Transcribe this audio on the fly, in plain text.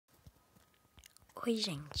Oi,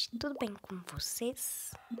 gente, tudo bem com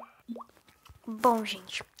vocês? Bom,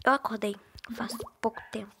 gente, eu acordei faz pouco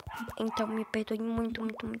tempo, então me perdoe muito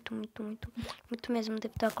mesmo.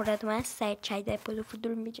 Devo ter acordado umas 7, aí depois eu fui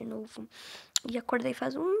dormir de novo e acordei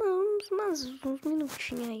faz uns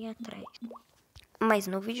minutinhos aí atrás. Mas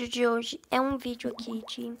no vídeo de hoje é um vídeo aqui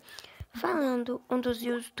de falando um dos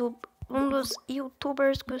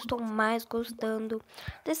youtubers que eu estou mais gostando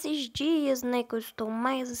desses dias, né, que eu estou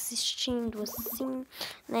mais assistindo, assim,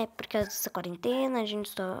 né, porque essa quarentena a gente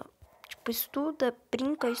só, tipo, estuda,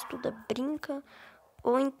 brinca,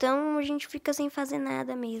 ou então a gente fica sem fazer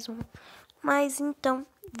nada mesmo. Mas então,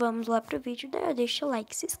 vamos lá pro vídeo, daí deixa o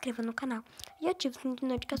like, se inscreva no canal e ative as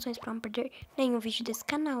notificações para não perder nenhum vídeo desse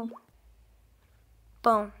canal.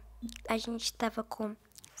 Bom, a gente tava com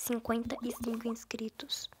 55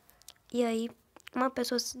 inscritos. E aí, uma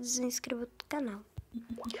pessoa se desinscreveu do canal.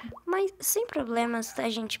 Mas sem problemas, tá,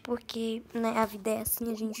 gente? Porque, né, a vida é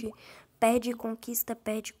assim, a gente perde conquista,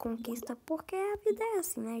 porque a vida é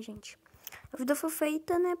assim, né, gente? A vida foi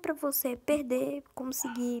feita, né, pra você perder,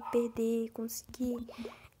 conseguir.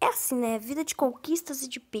 É assim, né? Vida de conquistas e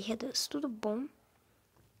de perdas, tudo bom?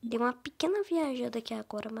 Deu uma pequena viajada aqui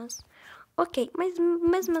agora, mas... Ok, mas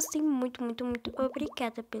mesmo assim, muito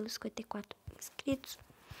obrigada pelos 54 inscritos.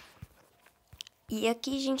 E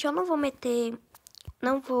aqui, gente, eu não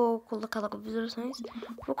vou colocar logo visualizações,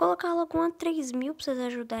 vou colocar logo uma 3.000 pra vocês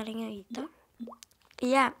ajudarem aí, tá?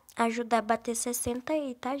 E ajudar a bater 60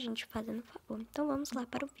 aí, tá, gente? Fazendo favor. Então vamos lá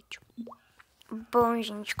para o vídeo. Bom,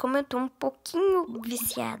 gente, como eu tô um pouquinho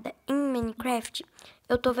viciada em Minecraft,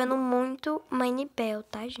 eu tô vendo muito Minebell,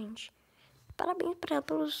 tá, gente? Parabéns pra ela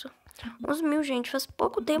pelos uns 1.000, gente. Faz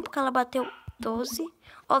pouco tempo que ela bateu 12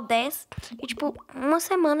 ou 10. E, tipo, uma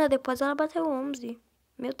semana depois ela bateu 11.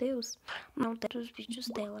 Meu Deus. Não, os vídeos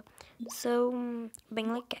dela são bem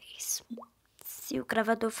legais. Se o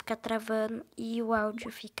gravador ficar travando e o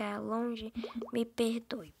áudio ficar longe, me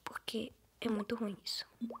perdoe, porque é muito ruim isso.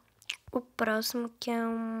 O próximo que é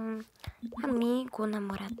um amigo ou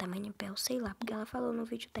namorado da Manipel, sei lá, porque ela falou no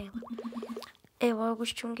vídeo dela. É o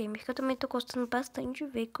Agostinho Gamer, que eu também tô gostando bastante de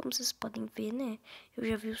ver, como vocês podem ver, né? Eu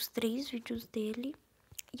já vi os 3 vídeos dele,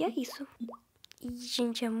 e é isso. E,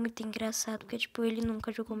 gente, é muito engraçado, porque, tipo, ele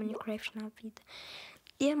nunca jogou Minecraft na vida.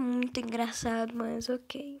 E é muito engraçado, mas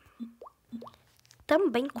ok.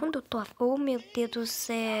 Também quando eu tô... Oh, meu Deus do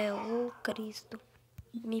céu, oh, Cristo,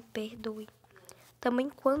 me perdoe. Também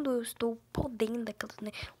quando eu estou podendo,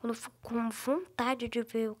 né? Quando eu fico com vontade de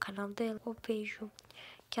ver o canal dela, eu vejo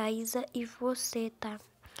que a Isa e você, tá?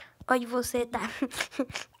 Oi, você, tá?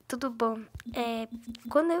 Tudo bom?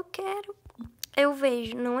 Quando eu quero, eu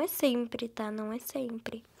vejo. Não é sempre, tá? Não é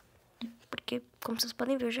sempre. Porque, como vocês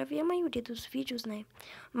podem ver, eu já vi a maioria dos vídeos, né?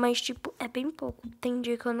 Mas, tipo, é bem pouco. Tem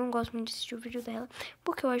dia que eu não gosto muito de assistir o vídeo dela,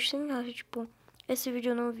 porque eu acho sem graça, tipo, esse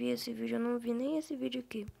vídeo eu não vi, nem esse vídeo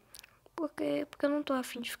aqui. Porque eu não tô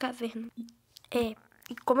afim de ficar vendo.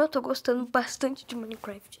 E como eu tô gostando bastante de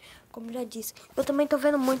Minecraft, como já disse, eu também tô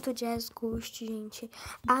vendo muito Jazz Ghost, gente.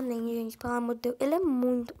 Nem, gente, pelo amor de Deus, ele é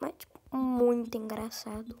muito, mas tipo, muito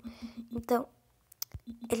engraçado. Então,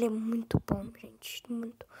 ele é muito bom, gente.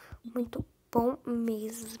 Muito bom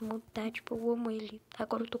mesmo, tá? Tipo, eu amo ele.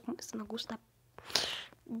 Agora eu tô começando a gostar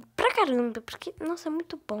pra caramba, porque, nossa, é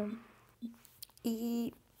muito bom.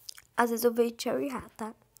 E às vezes eu vejo Cherry Hat,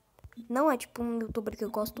 tá? Não é tipo um youtuber que eu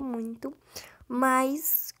gosto muito,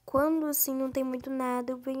 mas quando assim não tem muito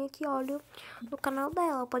nada, eu venho aqui e olho no canal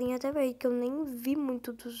dela. Podem até ver que eu nem vi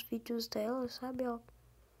muito dos vídeos dela, sabe, ó.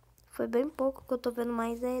 Foi bem pouco que eu tô vendo,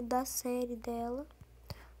 mais é da série dela,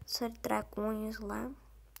 série Dragões lá.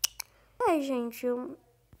 Gente, eu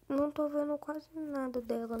não tô vendo quase nada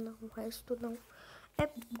dela, não, o resto não. É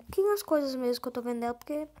pouquinhas coisas mesmo que eu tô vendo dela,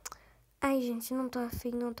 porque... Ai, gente, não tô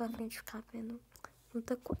afim de ficar vendo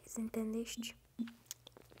muita coisa, entendeste?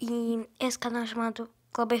 E esse canal chamado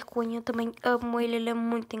Clober Cunha, eu também amo ele é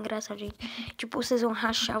muito engraçado, gente. Tipo, vocês vão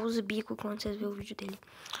rachar os bicos quando vocês verem o vídeo dele.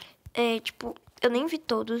 Tipo, eu nem vi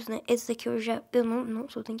todos, né? Esse daqui eu não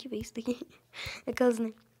só tenho que ver esse daqui. Aquelas,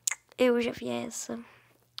 né? Eu já vi essa.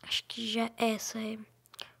 Acho que já essa é.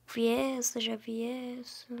 Vi essa, já vi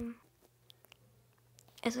essa.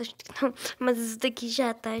 Essa não, mas esse daqui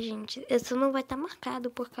já tá, gente. Essa não vai estar marcado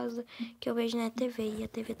por causa que eu vejo na TV e a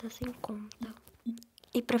TV tá sem conta.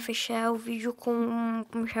 E pra fechar o vídeo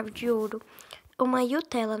com chave de ouro, uma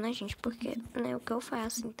Yutella, né, gente? Porque, né, o que eu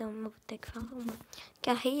faço, então eu vou ter que falar uma. Que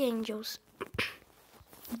é a Hey Angels.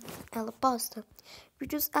 Ela posta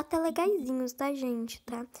vídeos até legaisinhos, tá, gente,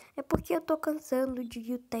 tá? É porque eu tô cansando de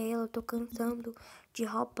Yutella, eu tô cansando de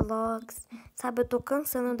Roblox, sabe? Eu tô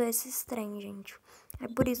cansando desses trem, gente. É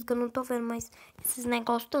por isso que eu não tô vendo mais esses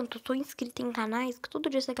negócios tanto. Eu sou inscrita em canais que todo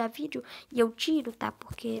dia chega vídeo e eu tiro, tá?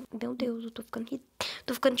 Porque, meu Deus, eu tô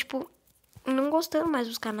ficando, tipo, não gostando mais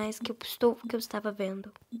dos canais que eu estava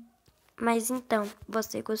vendo. Mas então,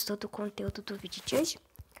 você gostou do conteúdo do vídeo de hoje?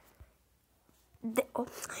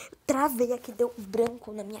 Travei aqui, deu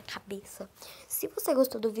branco na minha cabeça. Se você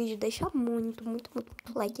gostou do vídeo, deixa muito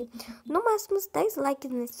like. No máximo uns 10 likes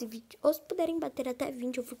nesse vídeo. Ou se puderem bater até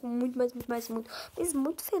 20, eu fico muito, mas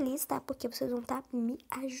muito feliz, tá? Porque vocês vão estar me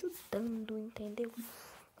ajudando, entendeu?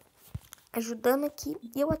 Ajudando aqui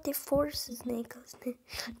e eu a ter forças, né?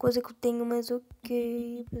 Coisa que eu tenho, mas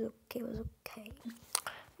ok.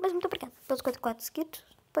 Mas muito obrigada pelos 44 inscritos.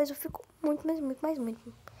 Pois eu fico muito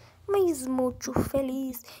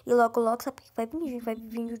feliz. E logo, sabe o que vai vir? Vai vir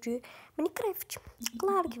vídeo de Minecraft.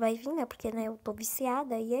 Claro que vai vir, né? Porque, né, eu tô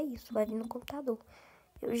viciada e é isso. Vai vir no computador.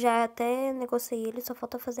 Eu já até negociei ele, só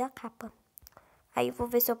falta fazer a capa. Aí eu vou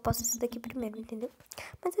ver se eu posto esse daqui primeiro, entendeu?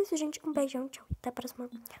 Mas é isso, gente. Um beijão, tchau. Até a próxima.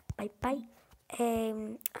 Bye.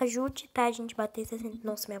 Ajude, tá? A gente bater 60...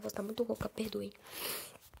 Nossa, minha voz tá muito rouca, perdoe.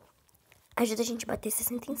 Ajuda a gente a bater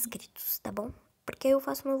 60 inscritos, tá bom? Porque eu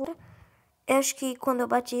faço meu... Eu acho que quando eu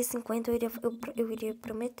bati 50, eu iria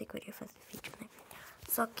prometer que eu iria fazer vídeo, né?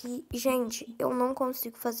 Só que, gente, eu não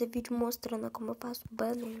consigo fazer vídeo mostrando como eu faço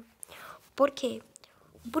banner. Por quê?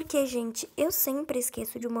 Porque, gente, eu sempre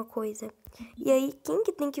esqueço de uma coisa. E aí, quem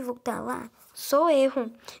que tem que voltar lá sou eu.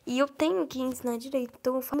 E eu tenho que ensinar direito.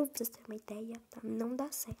 Então, eu falo pra vocês terem uma ideia, tá? Não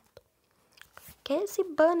dá certo. Que é esse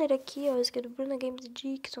banner aqui, ó, escrito Bruna Games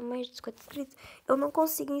D, que são mais de 50 inscritos, eu não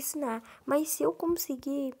consigo ensinar. Mas se eu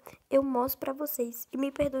conseguir, eu mostro pra vocês. E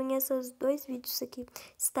me perdoem esses 2 vídeos aqui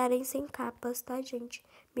estarem sem capas, tá, gente?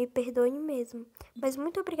 Me perdoem mesmo. Mas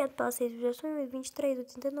muito obrigada pelas 6 visualizações, 23,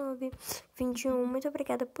 89, 21. Muito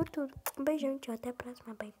obrigada por tudo. Um beijão, tchau, até a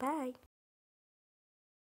próxima. Bye.